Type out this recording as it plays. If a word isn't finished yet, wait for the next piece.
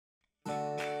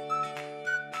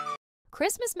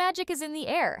Christmas magic is in the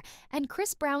air, and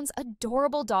Chris Brown's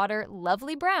adorable daughter,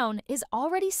 Lovely Brown, is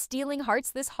already stealing hearts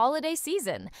this holiday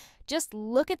season. Just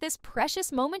look at this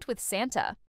precious moment with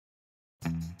Santa.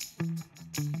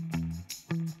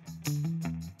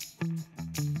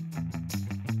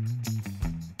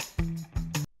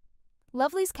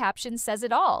 Lovely's caption says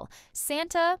it all.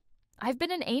 Santa, I've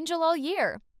been an angel all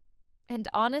year. And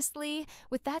honestly,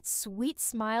 with that sweet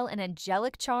smile and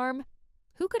angelic charm,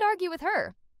 who could argue with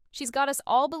her? She's got us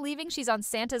all believing she's on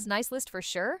Santa's nice list for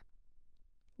sure.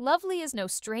 Lovely is no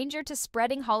stranger to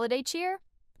spreading holiday cheer.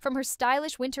 From her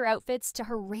stylish winter outfits to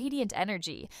her radiant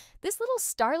energy, this little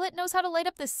starlet knows how to light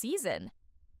up the season.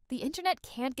 The internet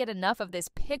can't get enough of this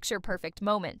picture-perfect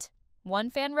moment. One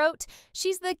fan wrote,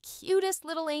 "She's the cutest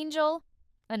little angel."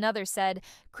 Another said,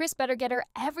 "Chris better get her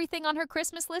everything on her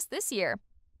Christmas list this year."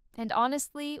 And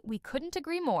honestly, we couldn't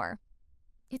agree more.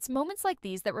 It's moments like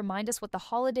these that remind us what the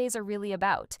holidays are really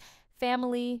about: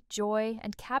 family, joy,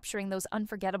 and capturing those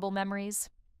unforgettable memories.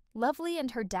 Lovely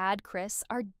and her dad, Chris,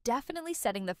 are definitely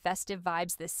setting the festive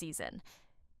vibes this season.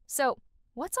 So,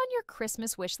 what's on your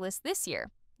Christmas wish list this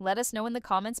year? Let us know in the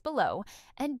comments below,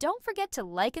 and don't forget to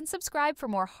like and subscribe for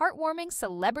more heartwarming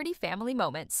celebrity family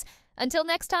moments. Until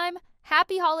next time,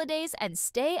 happy holidays and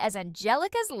stay as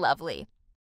angelic as Lovely.